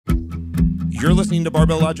You're listening to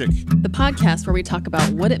Barbell Logic, the podcast where we talk about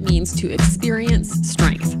what it means to experience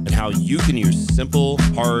strength and how you can use simple,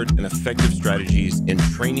 hard, and effective strategies in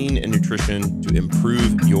training and nutrition to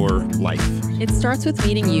improve your life. It starts with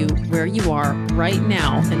meeting you where you are right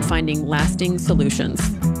now and finding lasting solutions.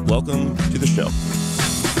 Welcome to the show.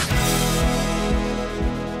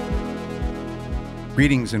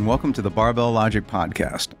 Greetings and welcome to the Barbell Logic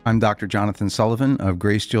podcast. I'm Dr. Jonathon Sullivan of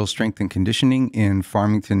Graysteel Strength and Conditioning in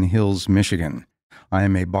Farmington Hills, Michigan. I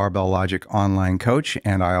am a Barbell Logic online coach,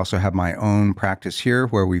 and I also have my own practice here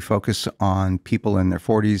where we focus on people in their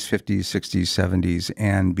 40s, 50s, 60s, 70s,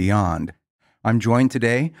 and beyond. I'm joined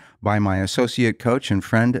today by my associate coach and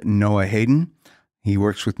friend, Noah Hayden. He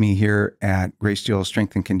works with me here at Graysteel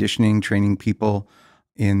Strength and Conditioning, training people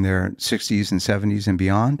in their 60s and 70s and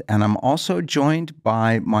beyond. And I'm also joined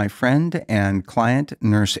by my friend and client,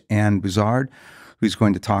 Nurse Ann Buszard, who's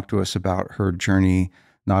going to talk to us about her journey,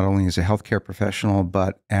 not only as a healthcare professional,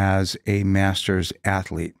 but as a master's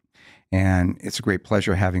athlete. And it's a great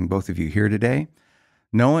pleasure having both of you here today.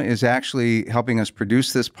 Noah is actually helping us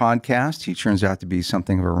produce this podcast. He turns out to be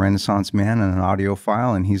something of a Renaissance man and an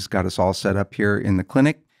audiophile, and he's got us all set up here in the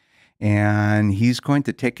clinic. And he's going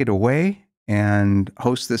to take it away and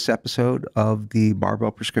host this episode of the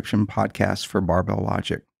Barbell Prescription Podcast for Barbell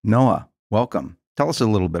Logic. Noah, welcome. Tell us a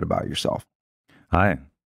little bit about yourself. Hi.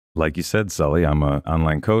 Like you said, Sully, I'm an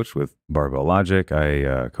online coach with Barbell Logic.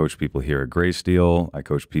 I coach people here at Graysteel. I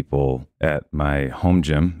coach people at my home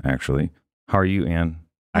gym, actually. How are you, Ann?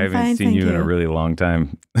 I haven't seen you in a really long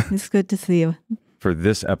time. It's good to see you. For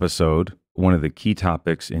this episode, one of the key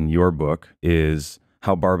topics in your book is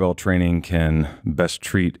how barbell training can best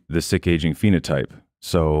treat the sick aging phenotype.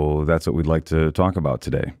 So that's what we'd like to talk about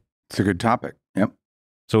today. It's a good topic. Yep.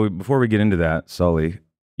 So before we get into that, Sully,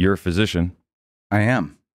 you're a physician. I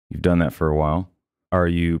am. You've done that for a while. Are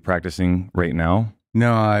you practicing right now?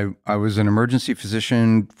 No, I was an emergency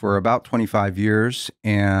physician for about 25 years,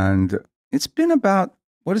 and it's been about,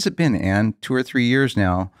 what has it been, Ann? 2 or 3 years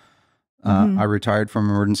now. I retired from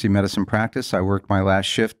emergency medicine practice. I worked my last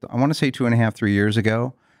shift, I want to say 2.5, 3 years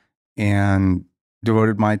ago, and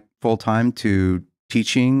devoted my full time to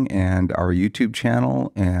teaching and our YouTube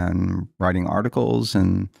channel and writing articles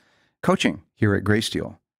and coaching here at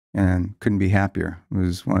Graysteel, and couldn't be happier. It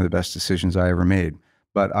was one of the best decisions I ever made.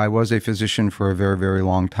 But I was a physician for a very, very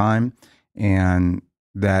long time, and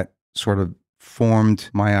that sort of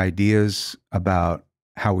formed my ideas about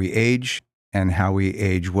how we age and how we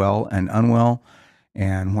age well and unwell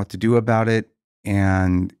and what to do about it.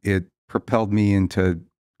 And it propelled me into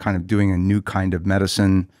kind of doing a new kind of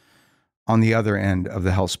medicine on the other end of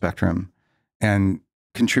the health spectrum, and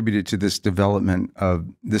contributed to this development of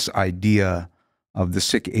this idea of the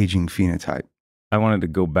sick aging phenotype. I wanted to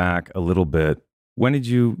go back a little bit. When did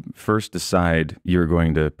you first decide you were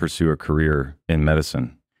going to pursue a career in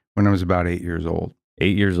medicine? When I was about 8 years old.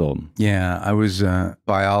 8 years old. Yeah, I was a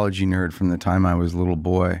biology nerd from the time I was a little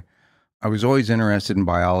boy. I was always interested in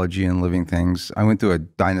biology and living things. I went through a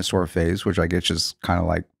dinosaur phase, which I guess is kind of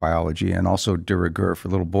like biology, and also de rigueur for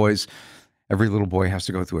little boys. Every little boy has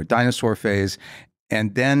to go through a dinosaur phase.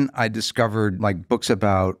 And then I discovered like books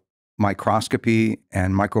about microscopy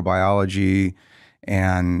and microbiology,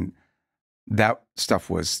 and that stuff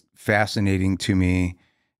was fascinating to me.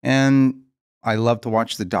 And I loved to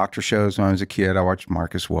watch the doctor shows when I was a kid. I watched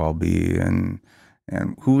Marcus Welby and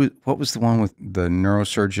what was the one with the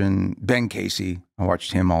neurosurgeon, Ben Casey. I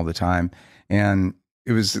watched him all the time. And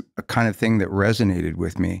it was a kind of thing that resonated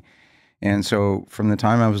with me. And so from the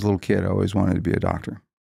time I was a little kid, I always wanted to be a doctor.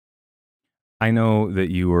 I know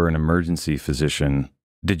that you were an emergency physician.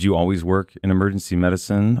 Did you always work in emergency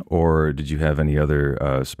medicine, or did you have any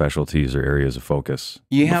other specialties or areas of focus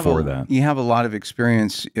before that? You have a lot of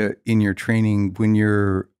experience in your training. When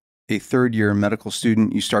you're a third-year medical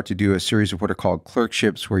student, you start to do a series of what are called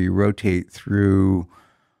clerkships, where you rotate through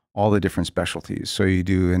all the different specialties. So you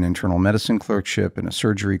do an internal medicine clerkship and a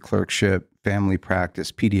surgery clerkship, family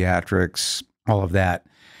practice, pediatrics, all of that.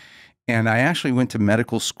 And I actually went to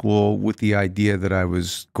medical school with the idea that I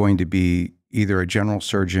was going to be either a general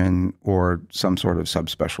surgeon or some sort of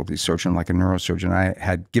subspecialty surgeon, like a neurosurgeon. I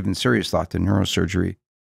had given serious thought to neurosurgery.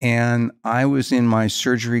 And I was in my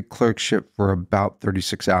surgery clerkship for about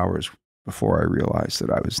 36 hours before I realized that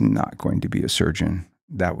I was not going to be a surgeon.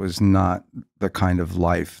 That was not the kind of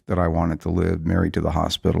life that I wanted to live, married to the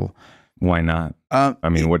hospital. Why not? I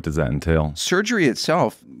mean, what does that entail? Surgery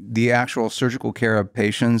itself, the actual surgical care of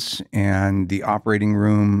patients and the operating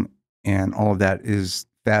room and all of that is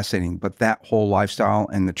fascinating. But that whole lifestyle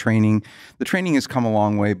and the training has come a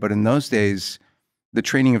long way. But in those days, the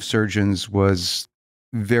training of surgeons was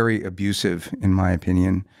very abusive, in my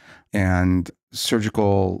opinion. And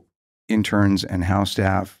surgical interns and house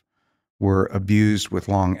staff were abused with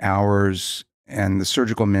long hours. And the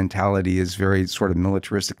surgical mentality is very sort of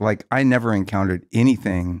militaristic. Like, I never encountered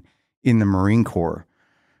anything in the Marine Corps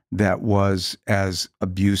that was as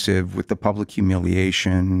abusive, with the public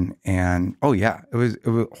humiliation. And oh yeah, it was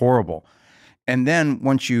horrible. And then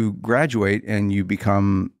once you graduate and you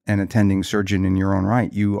become an attending surgeon in your own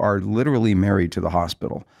right, you are literally married to the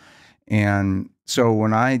hospital. And so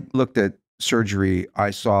when I looked at surgery,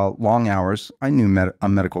 I saw long hours. I knew a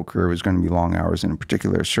medical career was going to be long hours, and in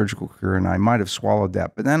particular a surgical career, and I might have swallowed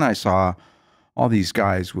that. But then I saw all these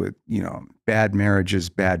guys with, bad marriages,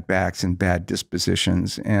 bad backs, and bad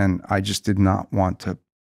dispositions. And I just did not want to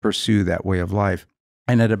pursue that way of life.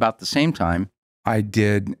 And at about the same time, I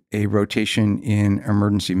did a rotation in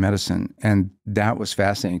emergency medicine. And that was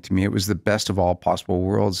fascinating to me. It was the best of all possible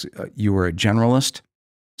worlds. You were a generalist,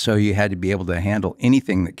 so you had to be able to handle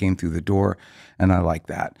anything that came through the door. And I like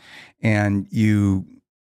that. And you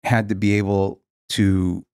had to be able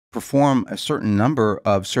to perform a certain number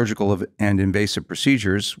of surgical and invasive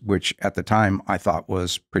procedures, which at the time I thought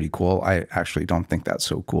was pretty cool. I actually don't think that's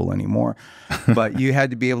so cool anymore. But you had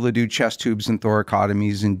to be able to do chest tubes and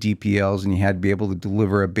thoracotomies and DPLs, and you had to be able to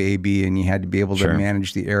deliver a baby, and you had to be able to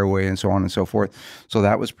manage the airway and so on and so forth. So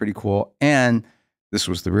that was pretty cool. And this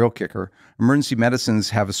was the real kicker. Emergency medicines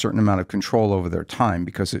have a certain amount of control over their time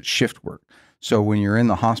because it's shift work. So when you're in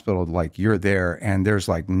the hospital, like, you're there, and there's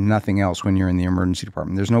like nothing else when you're in the emergency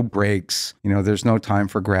department. There's no breaks, there's no time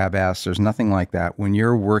for grab ass. There's nothing like that. When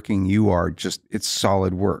you're working, it's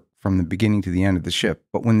solid work from the beginning to the end of the shift.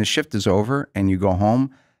 But when the shift is over and you go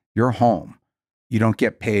home, you're home. You don't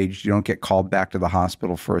get paged. You don't get called back to the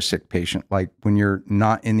hospital for a sick patient. Like, when you're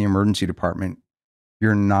not in the emergency department,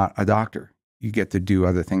 you're not a doctor. You get to do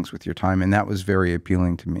other things with your time. And that was very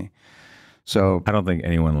appealing to me. So I don't think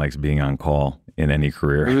anyone likes being on call in any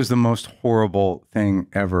career. It was the most horrible thing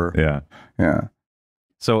ever. Yeah. Yeah.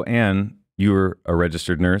 So, Ann, you were a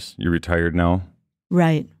registered nurse. You're retired now.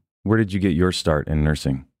 Right. Where did you get your start in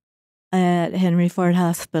nursing? At Henry Ford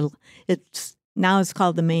Hospital. Now it's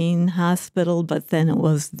called the main hospital, but then it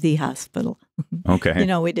was the hospital.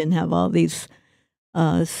 Okay. We didn't have all these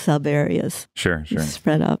sub areas. Sure.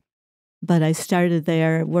 Spread up. But I started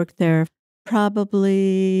there, worked there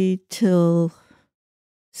probably till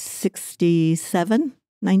 1967,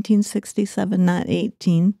 not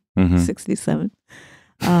 1867.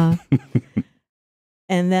 And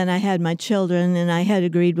then I had my children, and I had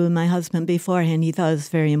agreed with my husband beforehand. He thought it was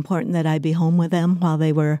very important that I be home with them while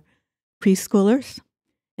they were preschoolers.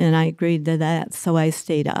 And I agreed to that. So I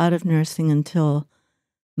stayed out of nursing until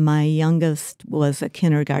my youngest was a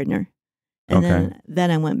kindergartner. And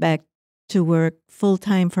then I went back to work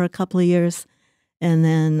full-time for a couple of years, and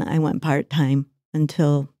then I went part-time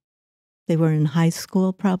until they were in high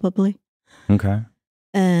school, probably. Okay.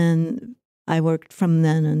 And I worked from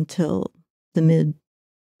then until the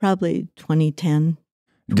probably 2010,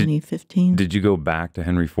 2015. Did you go back to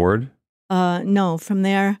Henry Ford? No, from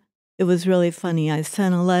there, it was really funny. I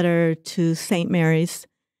sent a letter to St. Mary's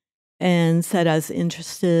and said I was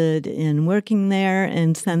interested in working there,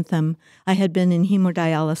 and sent them. I had been in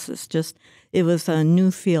hemodialysis, it was a new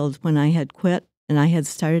field when I had quit, and I had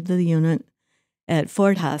started the unit at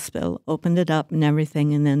Ford Hospital, opened it up and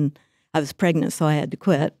everything, and then I was pregnant, so I had to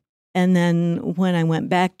quit. And then when I went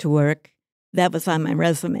back to work, that was on my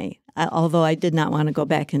resume, although I did not want to go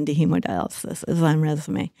back into hemodialysis. It was on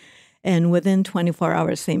resume. And within 24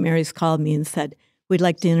 hours, St. Mary's called me and said, "We'd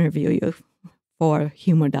like to interview you for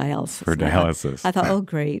hemodialysis." For dialysis. I thought, oh,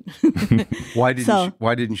 great. Why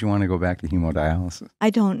didn't you want to go back to hemodialysis? I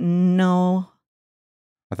don't know.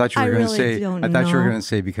 I thought you were going to say. You were going to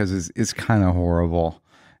say because it's kind of horrible.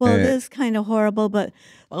 Well, it is kind of horrible, but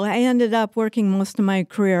I ended up working most of my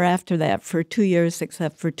career after that for 2 years,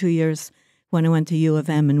 except for 2 years when I went to U of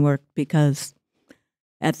M and worked, because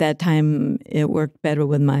at that time it worked better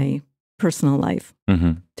with my personal life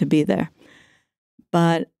to be there.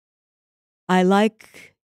 But I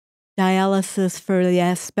like dialysis for the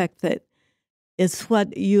aspect that it's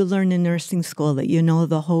what you learn in nursing school, that you know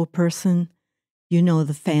the whole person, you know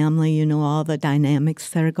the family, you know all the dynamics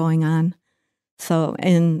that are going on. So,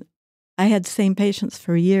 and I had the same patients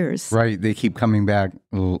for years. Right. They keep coming back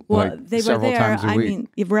several times a week.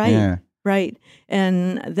 Right. Yeah. Right.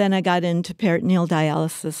 And then I got into peritoneal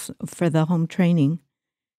dialysis for the home training.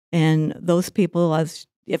 And those people,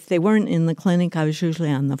 if they weren't in the clinic, I was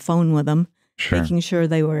usually on the phone with them, making sure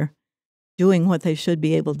they were doing what they should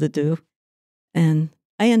be able to do. And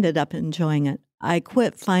I ended up enjoying it. I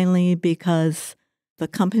quit finally because the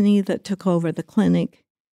company that took over the clinic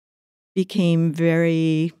became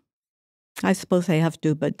very, I suppose I have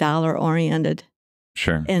to, but dollar oriented.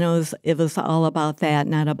 Sure. And it was all about that,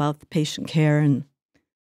 not about the patient care and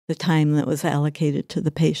the time that was allocated to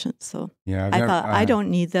the patient. So Yeah, I thought, I don't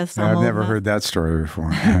need this. I've never heard that story before.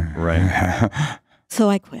 Right. So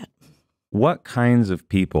I quit. What kinds of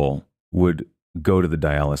people would go to the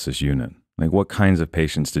dialysis unit? Like, what kinds of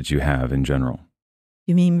patients did you have in general?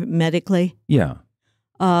 You mean medically? Yeah.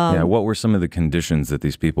 Yeah. What were some of the conditions that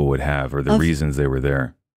these people would have, or the reasons they were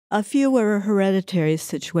there? A few were hereditary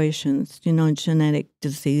situations, genetic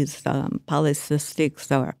disease,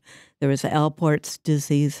 polycystics, or there was Alport's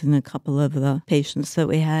disease in a couple of the patients that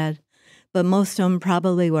we had. But most of them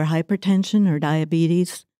probably were hypertension or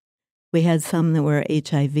diabetes. We had some that were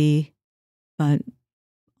HIV, but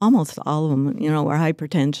almost all of them, were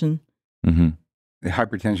hypertension. Mm-hmm.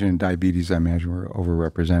 Hypertension and diabetes, I imagine, were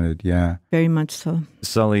overrepresented. Yeah. Very much so.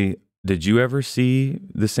 Sully, did you ever see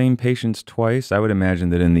the same patients twice? I would imagine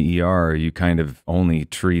that in the ER, you kind of only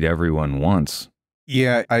treat everyone once.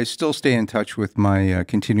 Yeah, I still stay in touch with my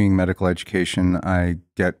continuing medical education. I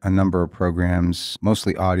get a number of programs,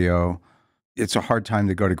 mostly audio. It's a hard time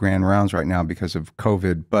to go to grand rounds right now because of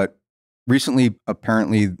COVID, but recently,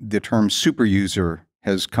 apparently, the term super user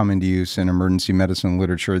has come into use in emergency medicine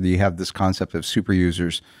literature. That you have this concept of super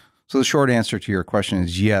users. So the short answer to your question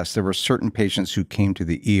is yes, there were certain patients who came to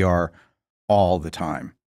the ER all the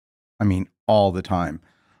time. I mean, all the time.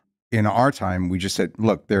 In our time, we just said,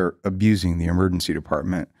 look, they're abusing the emergency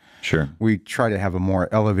department. Sure. We try to have a more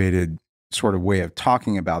elevated sort of way of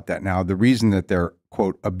talking about that now. The reason that they're,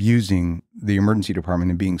 quote, abusing the emergency department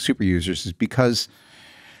and being super users is because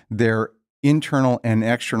their internal and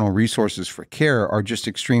external resources for care are just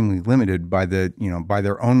extremely limited by the, by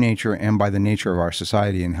their own nature and by the nature of our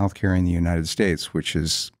society and healthcare in the United States, which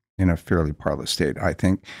is in a fairly parlous state, I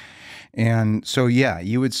think. And so, yeah,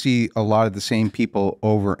 you would see a lot of the same people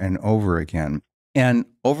over and over again. And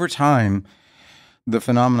over time, the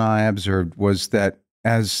phenomena I observed was that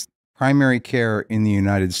as primary care in the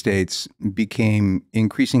United States became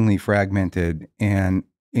increasingly fragmented and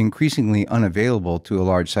increasingly unavailable to a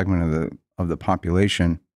large segment of the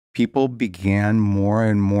population, people began more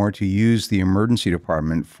and more to use the emergency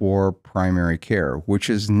department for primary care, which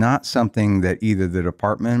is not something that either the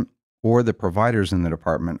department or the providers in the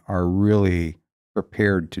department are really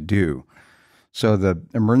prepared to do. So the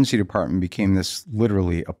emergency department became this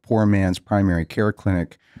literally a poor man's primary care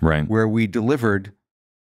clinic, right, where we delivered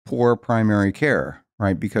poor primary care,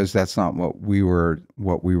 right? Because that's not what we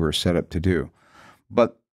were set up to do.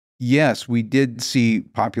 But yes, we did see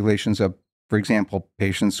populations of, for example,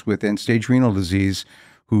 patients with end-stage renal disease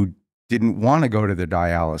who didn't want to go to the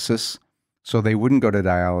dialysis, so they wouldn't go to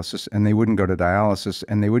dialysis, and they wouldn't go to dialysis,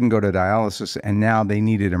 and they wouldn't go to dialysis, and now they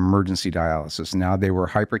needed emergency dialysis. Now they were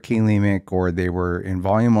hyperkalemic, or they were in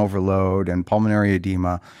volume overload and pulmonary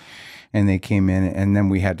edema, and they came in, and then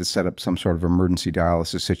we had to set up some sort of emergency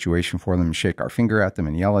dialysis situation for them, shake our finger at them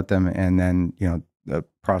and yell at them, and then, the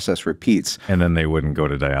process repeats. And then they wouldn't go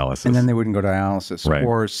to dialysis. And then they wouldn't go to dialysis. Right.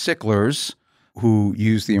 Or sicklers who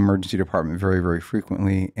use the emergency department very, very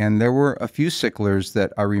frequently. And there were a few sicklers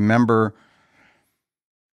that I remember,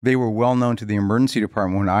 they were well known to the emergency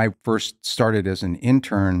department when I first started as an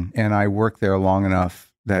intern, and I worked there long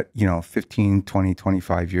enough that, 15, 20,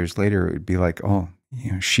 25 years later, it would be like, oh,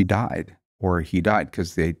 she died or he died,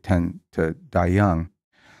 because they tend to die young.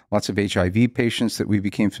 Lots of HIV patients that we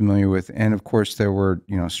became familiar with. And of course, there were,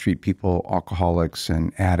 street people, alcoholics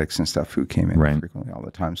and addicts and stuff who came in right, frequently all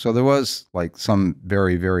the time. So there was like some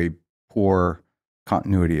very, very poor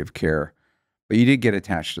continuity of care. But you did get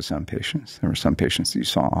attached to some patients. There were some patients that you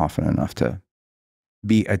saw often enough to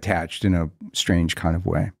be attached in a strange kind of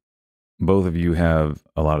way. Both of you have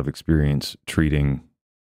a lot of experience treating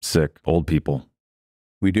sick old people.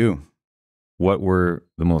 We do. What were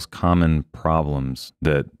the most common problems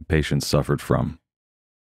that patients suffered from?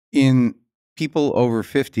 In people over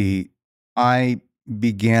 50, I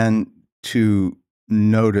began to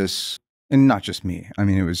notice, and not just me, I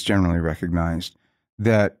mean, it was generally recognized,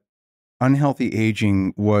 that unhealthy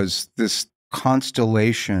aging was this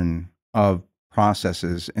constellation of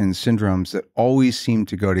processes and syndromes that always seemed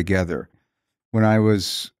to go together. When I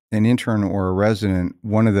was an intern or a resident,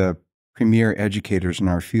 one of the premier educators in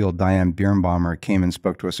our field, Diane Birnbaumer, came and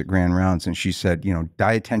spoke to us at Grand Rounds, and she said,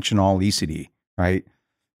 diattentionality, right?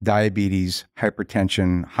 Diabetes,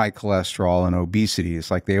 hypertension, high cholesterol, and obesity.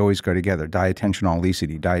 It's like they always go together.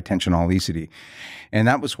 Diattentionality. And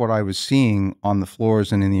that was what I was seeing on the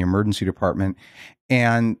floors and in the emergency department.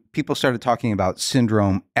 And people started talking about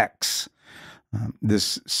Syndrome X,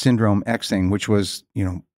 this Syndrome X thing, which was,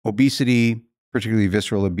 obesity, particularly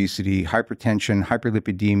visceral obesity, hypertension,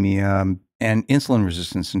 hyperlipidemia, and insulin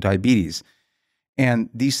resistance and diabetes. And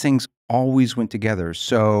these things always went together.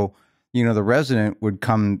 So, the resident would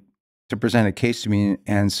come to present a case to me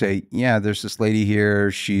and say, yeah, there's this lady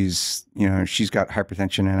here. She's got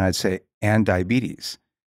hypertension. And I'd say, and diabetes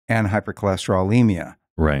and hypercholesterolemia.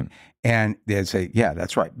 Right. And they'd say, yeah,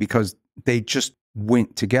 that's right. Because they just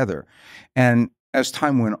went together. And as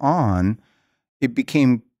time went on, it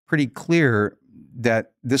became pretty clear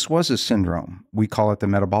that this was a syndrome. We call it the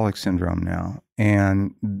metabolic syndrome now.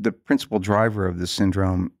 And the principal driver of this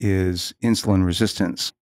syndrome is insulin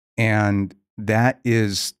resistance. And that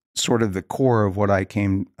is sort of the core of what I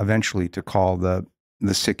came eventually to call the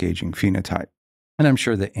sick aging phenotype. And I'm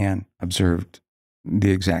sure that Ann observed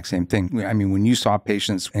the exact same thing. I mean, when you saw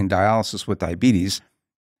patients in dialysis with diabetes,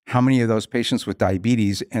 how many of those patients with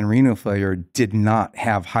diabetes and renal failure did not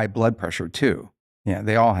have high blood pressure too? Yeah,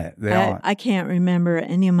 they all had. I can't remember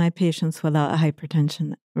any of my patients without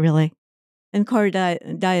hypertension, really. And core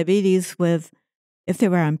diabetes if they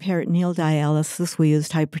were on peritoneal dialysis, we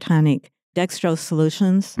used hypertonic dextrose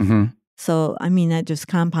solutions. Mm-hmm. So, I mean, that just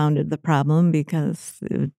compounded the problem because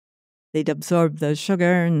they'd absorb the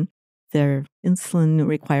sugar and their insulin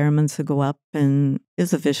requirements would go up, and it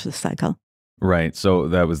was a vicious cycle. Right. So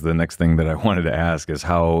that was the next thing that I wanted to ask is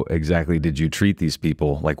how exactly did you treat these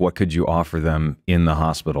people? Like what could you offer them in the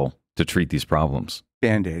hospital to treat these problems?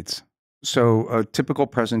 Band-Aids. So a typical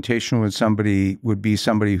presentation would be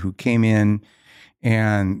somebody who came in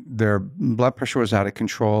and their blood pressure was out of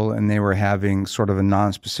control and they were having sort of a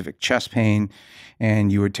non-specific chest pain.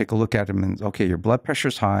 And you would take a look at them and, okay, your blood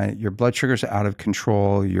pressure's high, your blood sugar's out of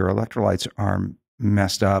control, your electrolytes are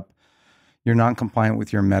messed up, you're non-compliant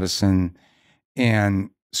with your medicine.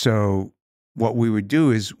 And so what we would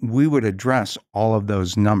do is we would address all of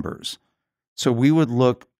those numbers. So we would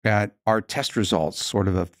look at our test results, sort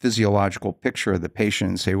of a physiological picture of the patient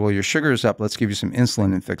and say, well, your sugar is up, let's give you some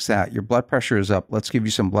insulin and fix that. Your blood pressure is up, let's give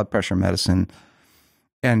you some blood pressure medicine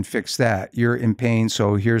and fix that. You're in pain,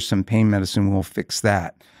 so here's some pain medicine, we'll fix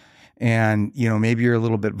that. And, maybe you're a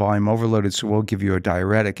little bit volume overloaded, so we'll give you a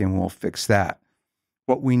diuretic and we'll fix that.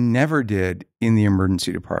 What we never did in the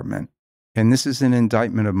emergency department, and this is an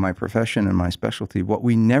indictment of my profession and my specialty, what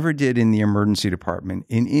we never did in the emergency department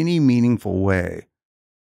in any meaningful way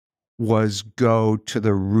was go to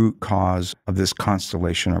the root cause of this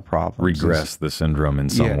constellation of problems. Regress the syndrome in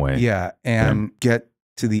some way. Yeah, and get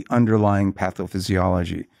to the underlying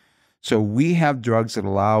pathophysiology. So we have drugs that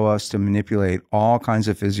allow us to manipulate all kinds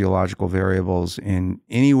of physiological variables in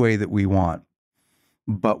any way that we want.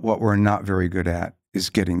 But what we're not very good at is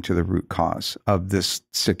getting to the root cause of this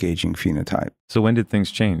sick aging phenotype. So when did things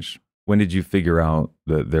change? When did you figure out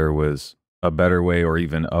that there was a better way or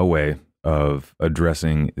even a way of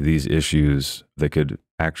addressing these issues that could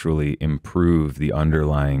actually improve the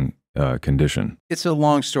underlying condition? It's a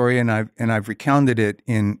long story, and I've recounted it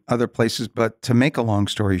in other places. But to make a long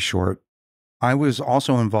story short, I was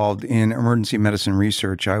also involved in emergency medicine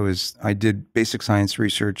research. I did basic science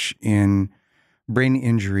research in brain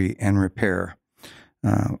injury and repair.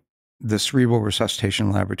 The Cerebral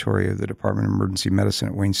Resuscitation Laboratory of the Department of Emergency Medicine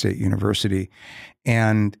at Wayne State University.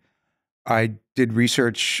 And I did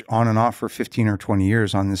research on and off for 15 or 20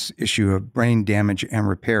 years on this issue of brain damage and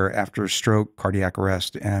repair after stroke, cardiac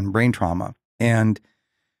arrest, and brain trauma. And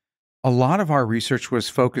a lot of our research was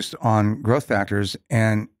focused on growth factors.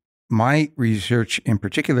 And my research in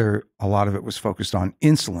particular, a lot of it was focused on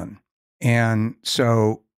insulin. And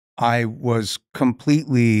so I was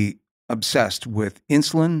completely obsessed with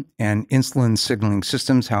insulin and insulin signaling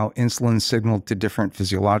systems, how insulin signaled to different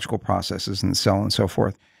physiological processes in the cell and so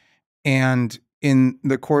forth. And in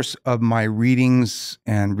the course of my readings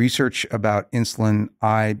and research about insulin,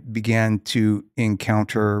 I began to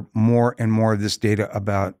encounter more and more of this data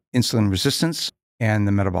about insulin resistance and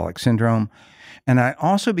the metabolic syndrome. And I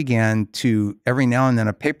also began to, every now and then,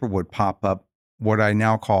 a paper would pop up, what I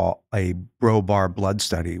now call a bro-bar blood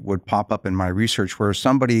study would pop up in my research, where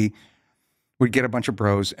somebody would get a bunch of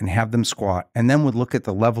bros and have them squat and then would look at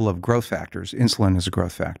the level of growth factors. Insulin is a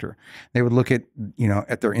growth factor. They would look at,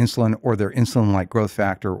 at their insulin or their insulin-like growth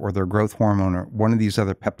factor or their growth hormone or one of these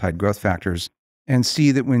other peptide growth factors and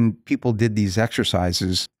see that when people did these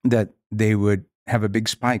exercises that they would have a big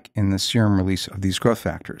spike in the serum release of these growth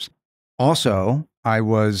factors. Also, I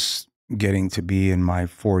was getting to be in my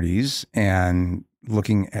 40s and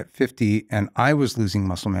looking at 50, and I was losing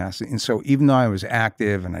muscle mass. And so even though I was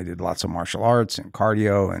active and I did lots of martial arts and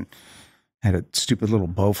cardio and had a stupid little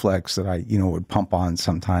Bowflex that I, would pump on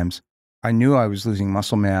sometimes, I knew I was losing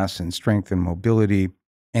muscle mass and strength and mobility.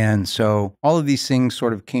 And so all of these things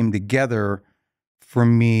sort of came together for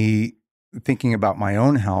me thinking about my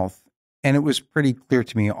own health. And it was pretty clear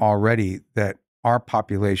to me already that our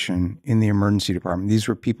population in the emergency department, these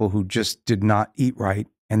were people who just did not eat right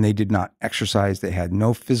and they did not exercise. They had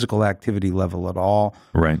no physical activity level at all.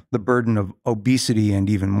 Right. The burden of obesity and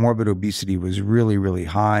even morbid obesity was really, really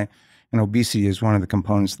high. And obesity is one of the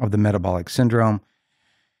components of the metabolic syndrome.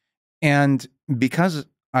 And because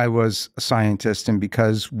I was a scientist and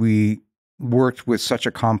because we worked with such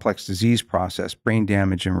a complex disease process, brain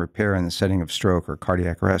damage and repair in the setting of stroke or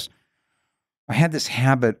cardiac arrest, I had this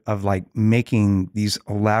habit of like making these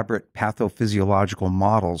elaborate pathophysiological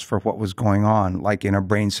models for what was going on, like in a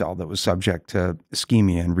brain cell that was subject to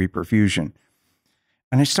ischemia and reperfusion.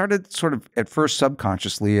 And I started sort of at first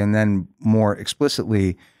subconsciously and then more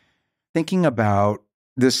explicitly thinking about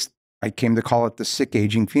this. I came to call it the sick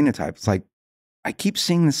aging phenotype. It's like, I keep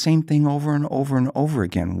seeing the same thing over and over and over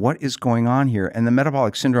again. What is going on here? And the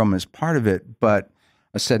metabolic syndrome is part of it, but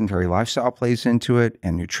a sedentary lifestyle plays into it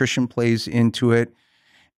and nutrition plays into it.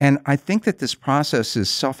 And I think that this process is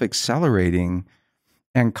self-accelerating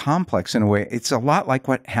and complex in a way. It's a lot like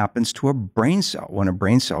what happens to a brain cell when a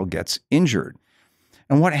brain cell gets injured.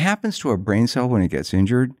 And what happens to a brain cell when it gets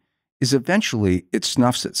injured is eventually it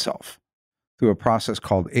snuffs itself through a process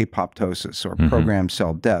called apoptosis or programmed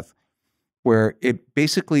cell death, where it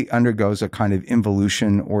basically undergoes a kind of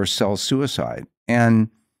involution or cell suicide. And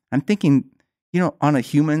I'm thinking, you know, on a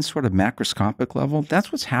human sort of macroscopic level,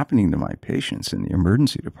 that's what's happening to my patients in the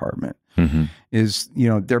emergency department. Is, you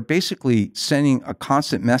know, they're basically sending a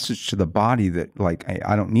constant message to the body that like,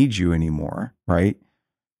 I don't need you anymore, right?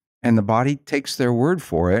 And the body takes their word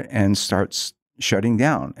for it and starts shutting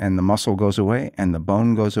down, and the muscle goes away and the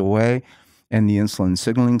bone goes away and the insulin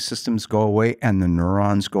signaling systems go away and the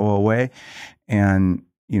neurons go away. And,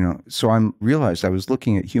 you know, so I realized I was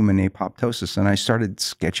looking at human apoptosis and I started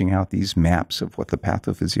sketching out these maps of what the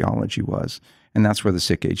pathophysiology was. And that's where the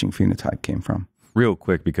sick aging phenotype came from. Real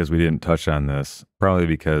quick, because we didn't touch on this, probably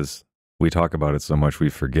because we talk about it so much we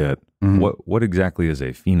forget. What exactly is a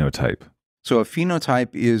phenotype? So a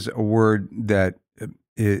phenotype is a word that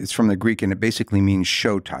is from the Greek and it basically means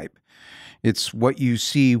show type. It's what you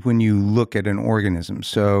see when you look at an organism.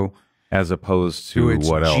 So as opposed to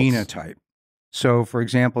what else? Genotype. So for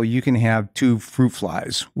example, you can have two fruit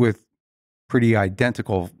flies with pretty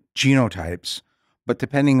identical genotypes, but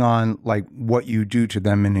depending on like what you do to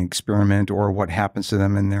them in an experiment or what happens to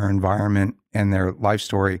them in their environment and their life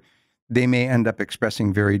story, they may end up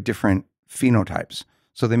expressing very different phenotypes.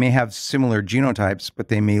 So they may have similar genotypes, but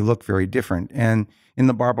they may look very different. And in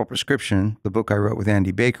the Barbell Prescription, the book I wrote with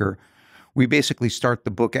Andy Baker, we basically start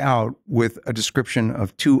the book out with a description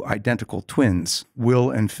of two identical twins, Will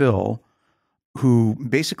and Phil, who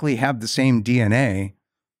basically have the same DNA,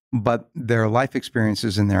 but their life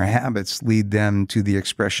experiences and their habits lead them to the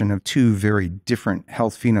expression of two very different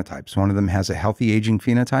health phenotypes. One of them has a healthy aging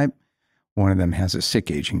phenotype. One of them has a sick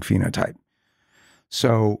aging phenotype.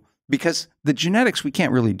 So, because the genetics we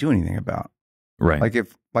can't really do anything about. Right. Like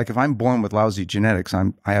if I'm born with lousy genetics,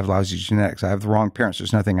 I have lousy genetics. I have the wrong parents.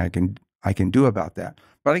 There's nothing I can do about that.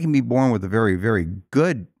 But I can be born with a very, very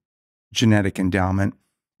good genetic endowment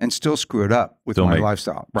and still screw it up with my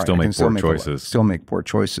lifestyle. Right. Still make poor choices. Still make poor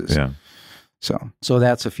choices. Yeah. So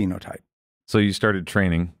that's a phenotype. So you started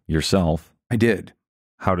training yourself. I did.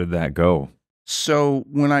 How did that go? So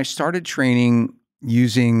when I started training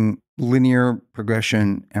using linear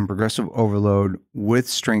progression and progressive overload with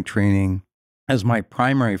strength training as my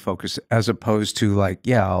primary focus, as opposed to like,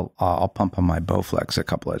 yeah, I'll pump on my Bowflex a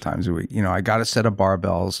couple of times a week. You know, I got a set of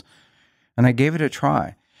barbells and I gave it a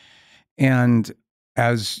try. And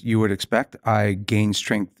as you would expect, I gained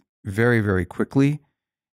strength very, very quickly.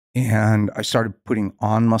 And I started putting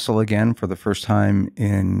on muscle again for the first time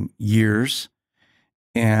in years.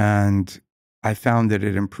 And I found that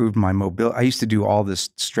it improved my mobility. I used to do all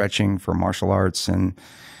this stretching for martial arts and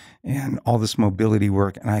all this mobility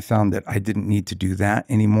work. And I found that I didn't need to do that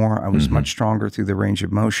anymore. I was much stronger through the range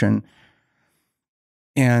of motion.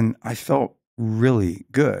 And I felt really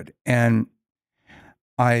good. And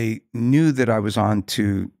I knew that I was on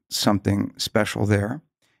to something special there.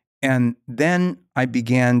 And then I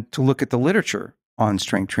began to look at the literature on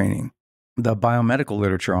strength training, the biomedical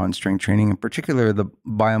literature on strength training, in particular, the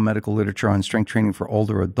biomedical literature on strength training for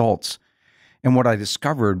older adults. And what I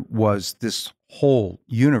discovered was this whole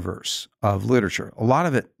universe of literature, a lot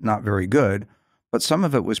of it not very good, but some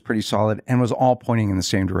of it was pretty solid and was all pointing in the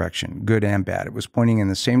same direction, good and bad. It was pointing in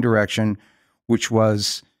the same direction, which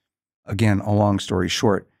was, again, a long story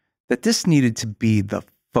short, that this needed to be the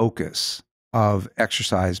focus of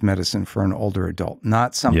exercise medicine for an older adult,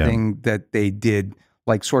 not something that they did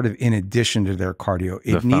like sort of in addition to their cardio.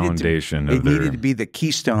 The foundation of it needed to be the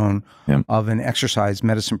keystone of an exercise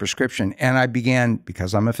medicine prescription. And I began,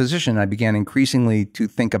 because I'm a physician, I began increasingly to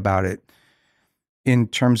think about it in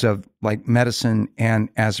terms of like medicine and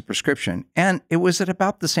as a prescription. And it was at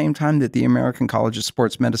about the same time that the American College of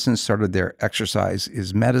Sports Medicine started their Exercise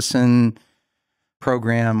is Medicine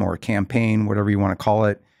program or campaign, whatever you want to call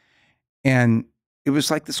it. And it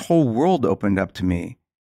was like this whole world opened up to me.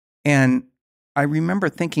 And I remember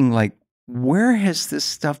thinking, like, where has this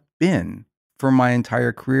stuff been for my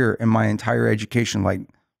entire career and my entire education? Like,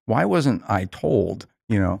 why wasn't I told,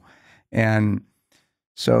 you know? And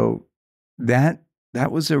so that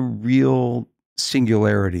was a real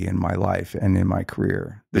singularity in my life and in my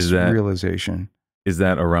career, this realization. Is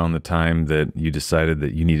that around the time that you decided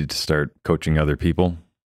that you needed to start coaching other people?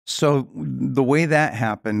 So the way that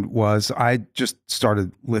happened was I just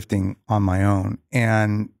started lifting on my own,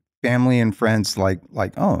 and family and friends like,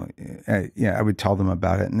 oh, yeah, I would tell them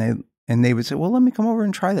about it, and they would say, well, let me come over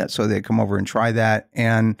and try that. So they'd come over and try that,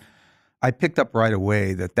 and I picked up right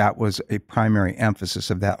away that was a primary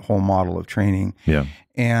emphasis of that whole model of training. Yeah.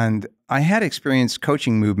 And I had experience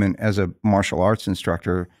coaching movement as a martial arts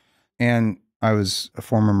instructor, and I was a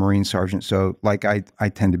former Marine sergeant. So like I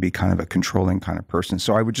tend to be kind of a controlling kind of person.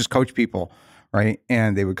 So I would just coach people, right?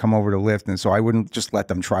 And they would come over to lift. And so I wouldn't just let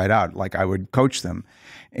them try it out. Like I would coach them.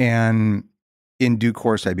 And in due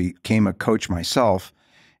course, I became a coach myself.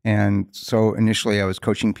 And so initially I was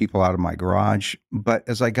coaching people out of my garage, but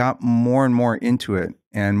as I got more and more into it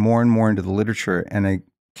and more into the literature, and I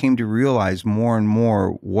came to realize more and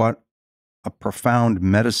more what a profound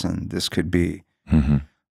medicine this could be,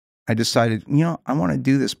 I decided, I want to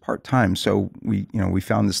do this part-time. So we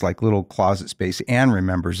found this like little closet space. Ann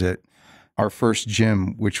remembers it. Our first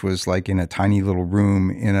gym, which was like in a tiny little room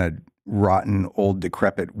in a rotten, old,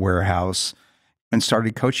 decrepit warehouse, and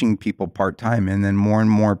started coaching people part-time. And then more and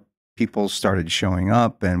more people started showing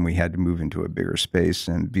up, and we had to move into a bigger space.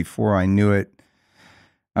 And before I knew it,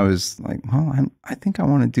 I was like, well, I think I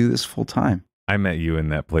want to do this full-time. I met you in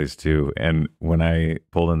that place too. And when I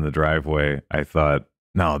pulled in the driveway, I thought,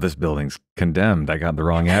 no, this building's condemned. I got the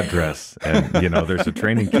wrong address. And, there's a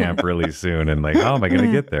training camp really soon. And like, how am I going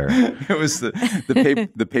to get there? It was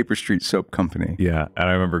the Paper Street Soap Company. Yeah. And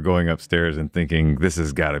I remember going upstairs and thinking, this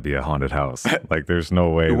has got to be a haunted house. Like, there's no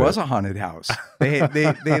way. It was a haunted house. They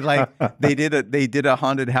did a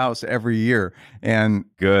haunted house every year. And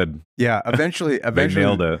good. Yeah. Eventually they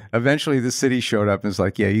nailed it. Eventually the city showed up and was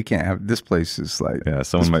like, yeah, you can't have, this place is like. Yeah.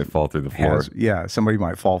 Someone might fall through the floor. Somebody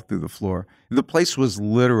might fall through the floor. The place was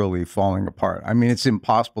literally falling apart. I mean, it's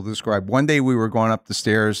impossible to describe. One day we were going up the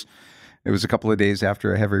stairs. It was a couple of days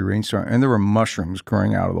after a heavy rainstorm, and there were mushrooms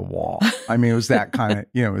growing out of the wall. I mean, it was that kind of,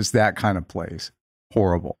 it was that kind of place.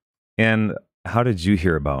 Horrible. And how did you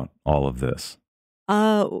hear about all of this?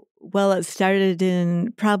 Well, it started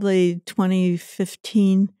in probably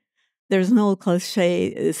 2015. There's an old cliche,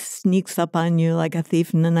 it sneaks up on you like a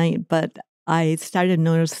thief in the night, but I started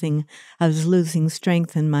noticing I was losing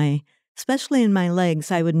strength especially in my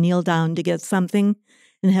legs. I would kneel down to get something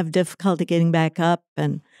and have difficulty getting back up.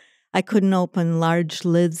 And I couldn't open large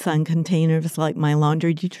lids on containers like my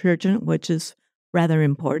laundry detergent, which is rather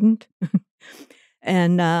important.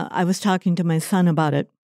 And I was talking to my son about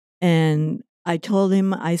it. And I told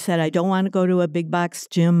him, I said, I don't want to go to a big box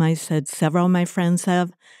gym. I said, several of my friends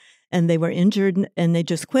have, and they were injured and they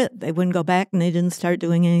just quit. They wouldn't go back and they didn't start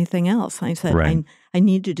doing anything else. I said, right. I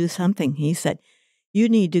need to do something. He said, you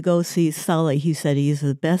need to go see Sully. He said, he's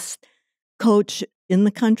the best coach in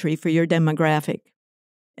the country for your demographic.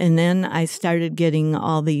 And then I started getting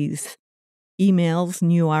all these emails and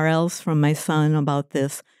URLs from my son about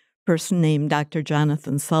this person named Dr.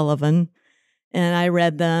 Jonathon Sullivan. And I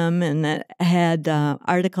read them, and it had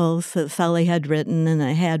articles that Sully had written, and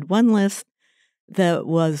I had one list that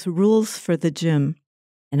was rules for the gym.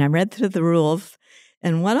 And I read through the rules,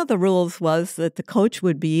 and one of the rules was that the coach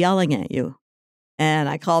would be yelling at you. And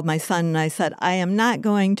I called my son and I said, I am not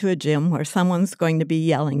going to a gym where someone's going to be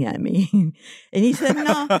yelling at me. And he said,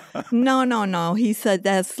 no. He said,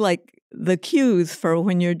 that's like the cues for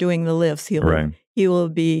when you're doing the lifts. He will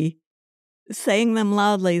be saying them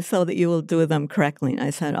loudly so that you will do them correctly. And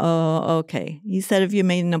I said, oh, okay. He said, have you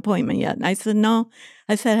made an appointment yet? And I said, no.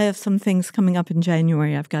 I said, I have some things coming up in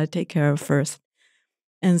January I've got to take care of first.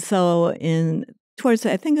 And so towards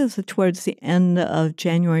the end of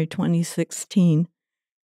January 2016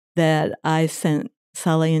 that I sent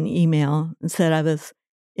Sully an email and said I was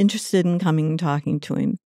interested in coming and talking to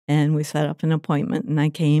him. And we set up an appointment, and I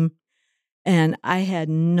came. And I had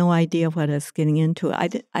no idea what I was getting into. I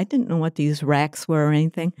didn't know what these racks were or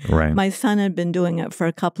anything. Right. My son had been doing it for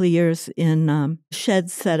a couple of years in shed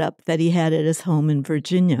setup that he had at his home in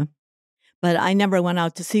Virginia. But I never went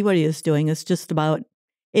out to see what he was doing. It's just about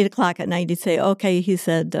 8 o'clock at night. He'd say, okay, he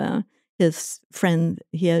said his friend,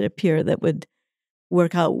 he had a peer that would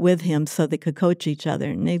work out with him so they could coach each other.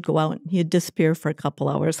 And they'd go out and he'd disappear for a couple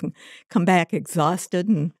hours and come back exhausted.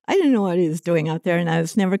 And I didn't know what he was doing out there. And I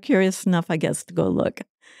was never curious enough, I guess, to go look.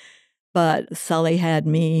 But Sully had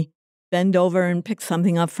me bend over and pick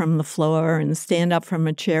something up from the floor and stand up from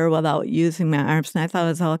a chair without using my arms. And I thought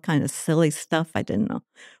it was all kind of silly stuff. I didn't know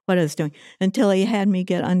what I was doing until he had me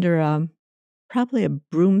get under probably a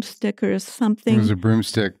broomstick or something. It was a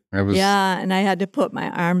broomstick. Yeah, and I had to put my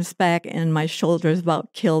arms back and my shoulders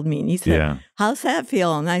about killed me. And he said, how's that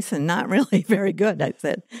feel? And I said, not really very good. I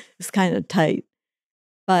said, it's kind of tight.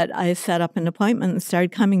 But I set up an appointment and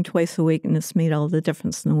started coming twice a week, and it's made all the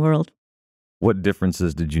difference in the world. What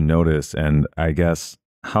differences did you notice? And I guess,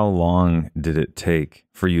 how long did it take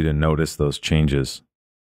for you to notice those changes?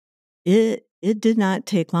 It did not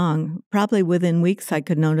take long. Probably within weeks, I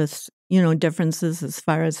could notice, differences as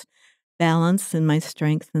far as balance and my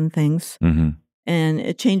strength and things. Mm-hmm. And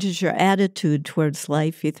it changes your attitude towards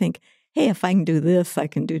life. You think, hey, if I can do this, I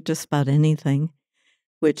can do just about anything,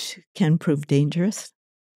 which can prove dangerous.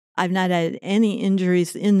 I've not had any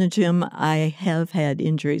injuries in the gym. I have had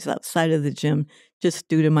injuries outside of the gym just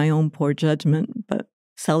due to my own poor judgment. But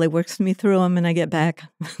Sully works me through them and I get back.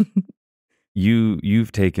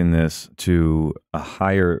 You've taken this to a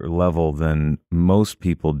higher level than most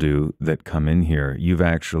people do that come in here. You've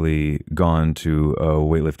actually gone to a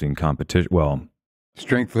weightlifting competition,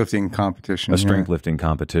 strength lifting competition. A strength lifting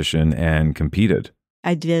competition and competed.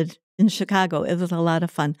 I did in Chicago. It was a lot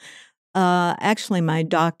of fun. Actually, my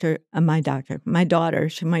daughter,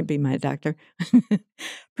 she might be my doctor,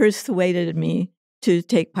 persuaded me to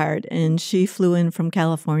take part. And she flew in from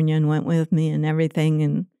California and went with me and everything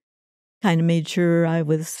and kind of made sure I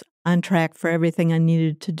was on track for everything I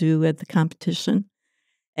needed to do at the competition.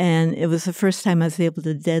 And it was the first time I was able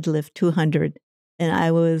to deadlift 200, and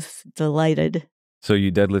I was delighted. So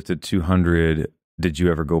you deadlifted 200. Did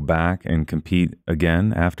you ever go back and compete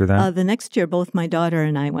again after that? The next year, both my daughter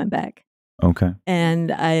and I went back. Okay.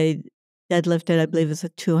 And I deadlifted, I believe it was a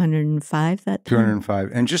 205 that time.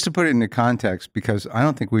 205. And just to put it into context, because I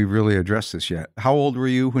don't think we've really addressed this yet. How old were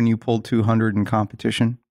you when you pulled 200 in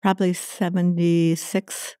competition? Probably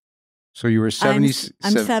 76. So you were 70.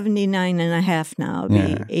 I'm 79 and a half now. I'll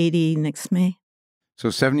be 80 next May. So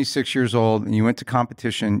 76 years old, and you went to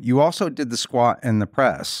competition. You also did the squat and the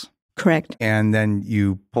press. Correct. And then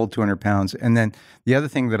you pulled 200 pounds. And then the other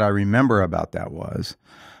thing that I remember about that was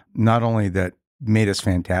not only that made us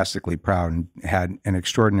fantastically proud and had an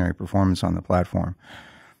extraordinary performance on the platform,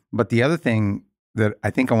 but the other thing that I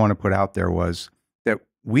think I want to put out there was that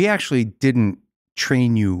we actually didn't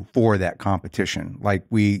train you for that competition. Like,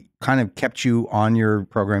 we kind of kept you on your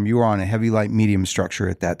program. You were on a heavy, light, medium structure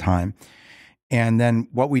at that time. And then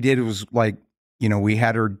what we did was, like, we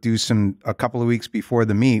had her do a couple of weeks before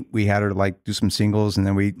the meet, we had her do some singles, and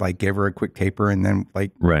then we gave her a quick taper, and then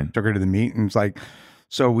took her to the meet. And it's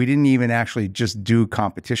so we didn't even actually just do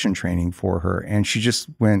competition training for her. And she just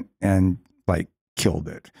went and killed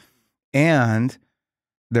it. And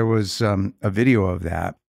there was a video of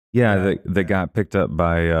that. Yeah, that got picked up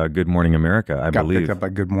by Good Morning America, I believe. Got picked up by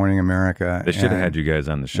Good Morning America. They should have had you guys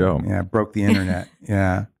on the show. Yeah, broke the internet.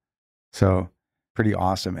 Yeah. So pretty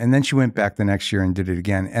awesome. And then she went back the next year and did it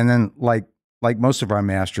again. And then like most of our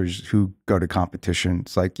masters who go to competition,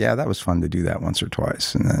 it's that was fun to do that once or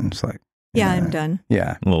twice. And then it's I'm done.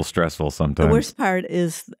 Yeah. A little stressful sometimes. The worst part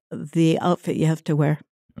is the outfit you have to wear.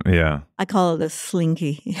 Yeah. I call it a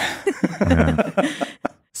slinky.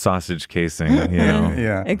 Sausage casing,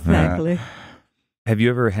 Yeah. Exactly. Have you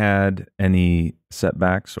ever had any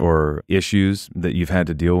setbacks or issues that you've had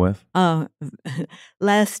to deal with?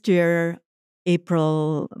 Last year,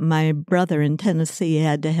 April, my brother in Tennessee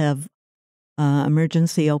had to have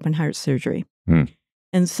emergency open heart surgery.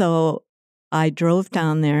 And so I drove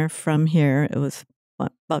down there from here. It was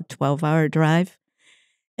about a 12-hour drive.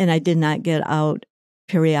 And I did not get out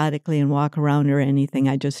periodically and walk around or anything.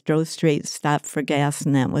 I just drove straight, stopped for gas,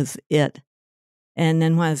 and that was it. And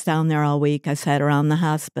then when I was down there all week, I sat around the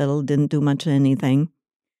hospital, didn't do much of anything.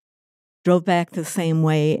 Drove back the same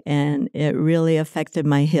way, and it really affected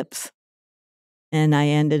my hips. And I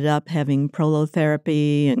ended up having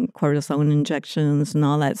prolotherapy and cortisone injections and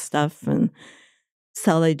all that stuff. And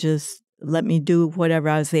Sully just let me do whatever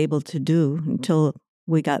I was able to do until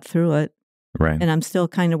we got through it. Right. And I'm still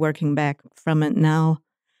kind of working back from it now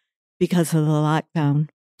because of the lockdown.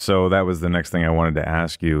 So that was the next thing I wanted to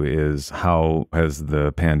ask you is how has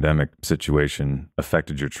the pandemic situation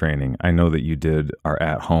affected your training? I know that you did our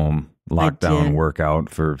at-home lockdown workout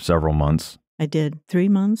for several months. I did 3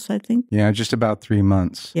 months, I think. Yeah, just about 3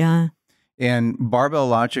 months. Yeah. And Barbell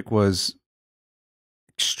Logic was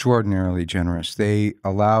extraordinarily generous. They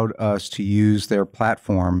allowed us to use their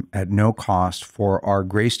platform at no cost for our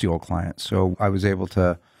Graysteel clients. So I was able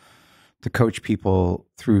to coach people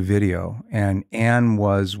through video. And Ann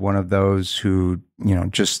was one of those who,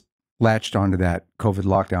 just latched onto that COVID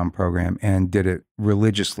lockdown program and did it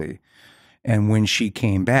religiously. And when she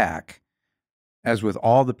came back, as with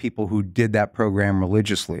all the people who did that program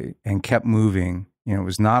religiously and kept moving, it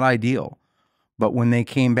was not ideal. But when they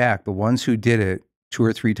came back, the ones who did it 2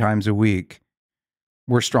 or 3 times a week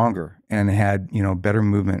were stronger and had, better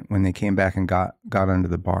movement when they came back and got under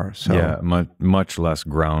the bar. So yeah, much less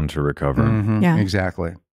ground to recover. Yeah.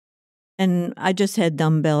 Exactly. And I just had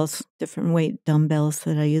dumbbells, different weight dumbbells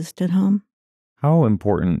that I used at home. How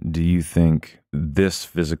important do you think this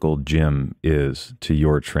physical gym is to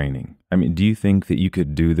your training? I mean, do you think that you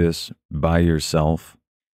could do this by yourself?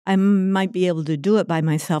 I might be able to do it by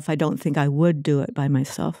myself. I don't think I would do it by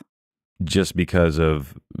myself. Just because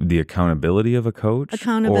of the accountability of a coach?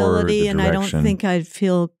 Accountability, or and direction? I don't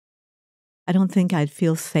think I'd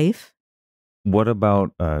feel safe. What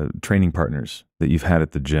about training partners that you've had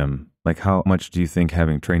at the gym? Like, how much do you think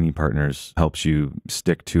having training partners helps you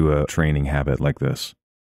stick to a training habit like this?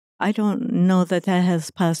 I don't know that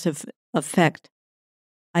has positive effect.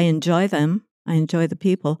 I enjoy them. I enjoy the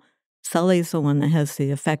people. Sully's the one that has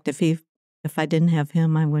the effect. If I didn't have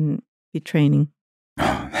him, I wouldn't be training.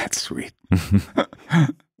 Oh, that's sweet.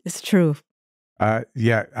 It's true.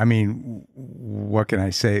 Yeah, I mean, what can I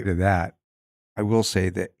say to that? I will say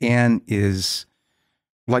that Ann is,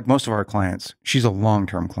 like most of our clients, she's a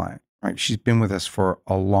long-term client, right? She's been with us for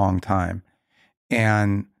a long time.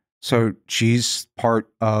 And so she's part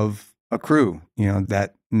of a crew,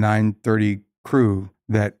 that 9:30 crew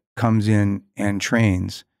that comes in and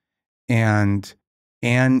trains. And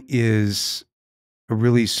Ann is a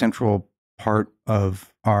really central part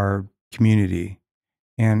of our community.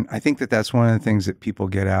 And I think that that's one of the things that people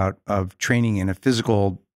get out of training in a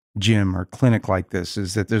physical gym or clinic like this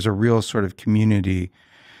is that there's a real sort of community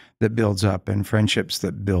that builds up and friendships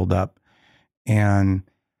that build up. And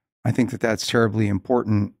I think that that's terribly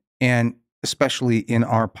important. And especially in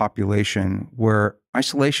our population where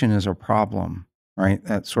isolation is a problem, right?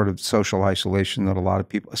 That sort of social isolation that a lot of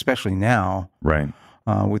people, especially now, right,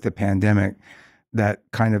 with the pandemic, that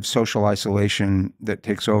kind of social isolation that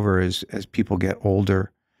takes over as people get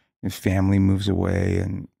older, if family moves away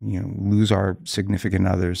and, lose our significant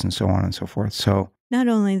others and so on and so forth. So not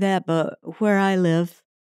only that, but where I live,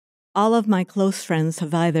 all of my close friends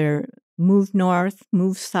have either moved north,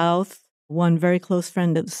 moved south. One very close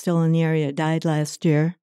friend that was still in the area died last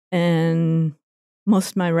year. And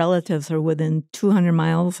most of my relatives are within 200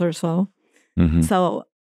 miles or so. Mm-hmm. So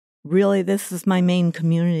really, this is my main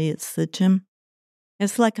community. It's the gym.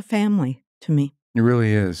 It's like a family to me. it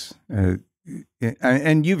really is.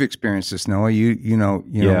 And you've experienced this, Noah. You know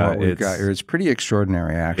what we've got here. It's pretty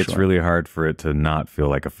extraordinary, actually. It's really hard for it to not feel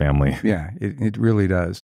like a family. Yeah, it really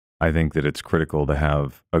does. I think that it's critical to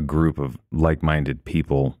have a group of like-minded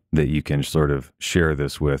people that you can sort of share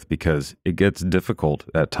this with because it gets difficult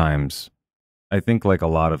at times. I think like a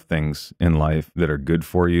lot of things in life that are good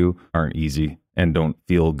for you aren't easy and don't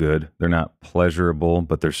feel good. They're not pleasurable,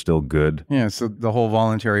 but they're still good. Yeah, so the whole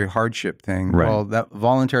voluntary hardship thing. Right. Well, that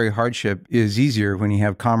voluntary hardship is easier when you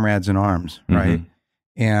have comrades in arms, right?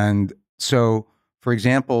 Mm-hmm. And so, for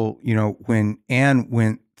example, when Ann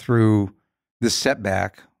went through the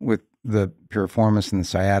setback with the piriformis and the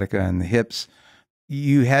sciatica and the hips,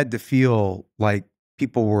 you had to feel like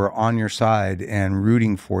people were on your side and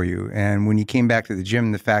rooting for you. And when you came back to the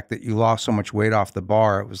gym, the fact that you lost so much weight off the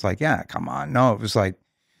bar, it was like, yeah, come on. No, it was like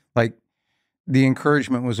the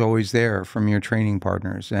encouragement was always there from your training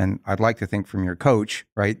partners. And I'd like to think from your coach,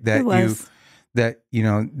 right? That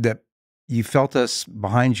you felt us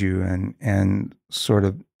behind you and sort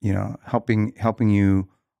of, helping you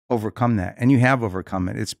overcome that. And you have overcome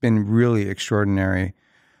it. It's been really extraordinary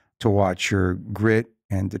to watch your grit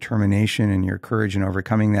and determination and your courage in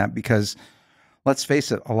overcoming that, because let's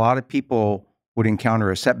face it, a lot of people would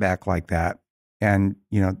encounter a setback like that. And,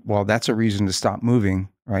 well, that's a reason to stop moving,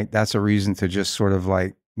 right? That's a reason to just sort of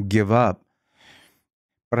like give up.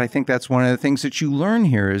 But I think that's one of the things that you learn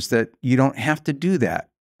here is that you don't have to do that.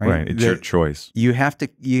 Right. It's your choice. You have to,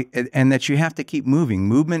 and that you have to keep moving.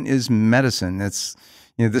 Movement is medicine. It's,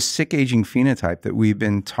 the sick aging phenotype that we've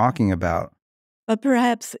been talking about. But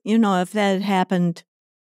perhaps, if that had happened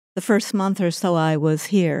the first month or so I was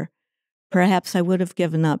here, perhaps I would have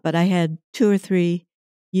given up. But I had 2 or 3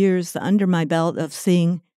 years under my belt of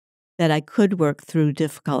seeing that I could work through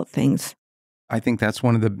difficult things. I think that's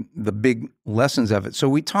one of the big lessons of it. So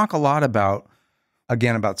we talk a lot about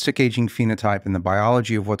sick aging phenotype and the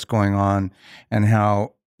biology of what's going on, and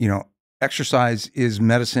how, exercise is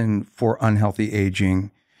medicine for unhealthy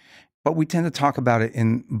aging. But we tend to talk about it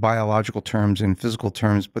in biological terms and physical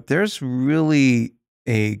terms, but there's really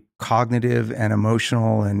a cognitive and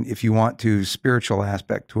emotional, and if you want to, spiritual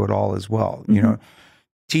aspect to it all as well. Mm-hmm.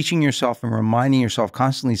 Teaching yourself and reminding yourself,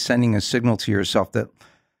 constantly sending a signal to yourself that,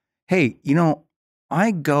 hey,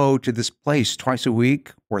 I go to this place twice a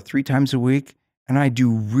week or 3 times a week, and I do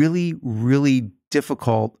really, really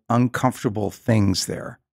difficult, uncomfortable things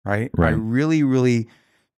there, right? I really, really,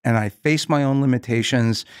 and I face my own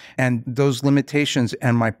limitations, and those limitations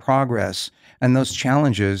and my progress and those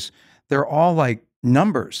challenges, they're all like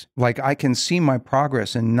numbers. Like I can see my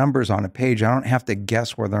progress in numbers on a page. I don't have to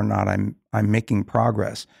guess whether or not I'm making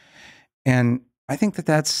progress. And I think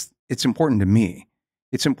it's important to me.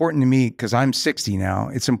 It's important to me because I'm 60 now.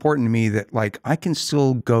 It's important to me that like I can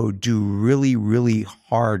still go do really, really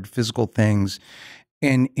hard physical things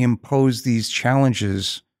and impose these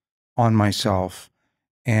challenges on myself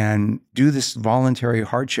and do this voluntary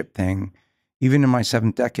hardship thing, even in my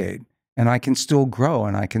 7th decade. And I can still grow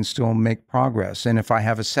and I can still make progress. And if I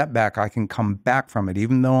have a setback, I can come back from it,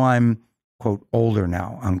 even though I'm, quote, older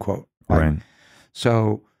now, unquote. Right.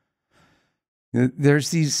 So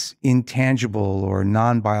there's these intangible or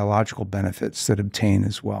non-biological benefits that obtain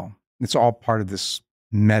as well. It's all part of this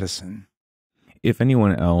medicine. If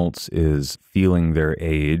anyone else is feeling their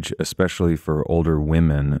age, especially for older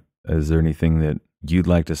women, is there anything that you'd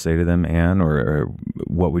like to say to them, Ann, or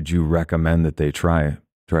what would you recommend that they try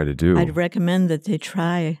to do? I'd recommend that they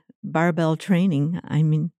try barbell training. I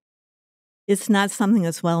mean, it's not something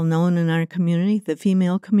that's well known in our community, the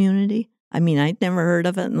female community. I mean, I'd never heard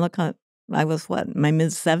of it, and look, I was, my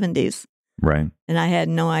mid-70s. Right. And I had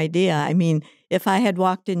no idea. I mean, if I had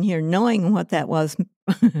walked in here knowing what that was,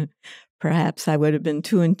 perhaps I would have been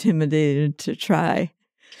too intimidated to try.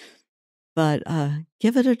 But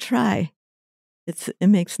give it a try. It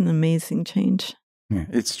makes an amazing change. Yeah,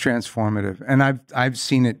 it's transformative. And I've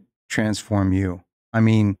seen it transform you. I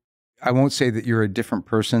mean, I won't say that you're a different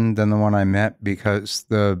person than the one I met, because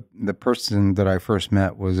the person that I first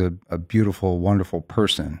met was a beautiful, wonderful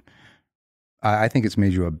person. I think it's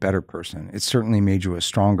made you a better person. It's certainly made you a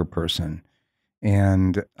stronger person.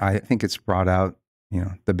 And I think it's brought out,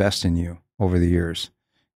 the best in you over the years.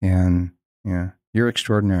 And you're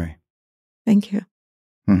extraordinary. Thank you.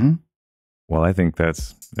 Mm-hmm. Well, I think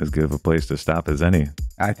that's as good of a place to stop as any.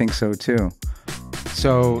 I think so too.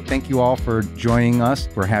 So thank you all for joining us.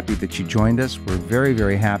 We're happy that you joined us. We're very,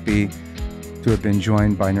 very happy to have been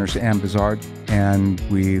joined by Nurse Ann Buszard, and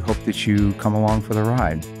we hope that you come along for the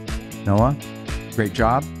ride. Noah, great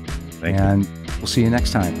job. Thank you. And we'll see you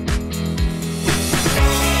next time.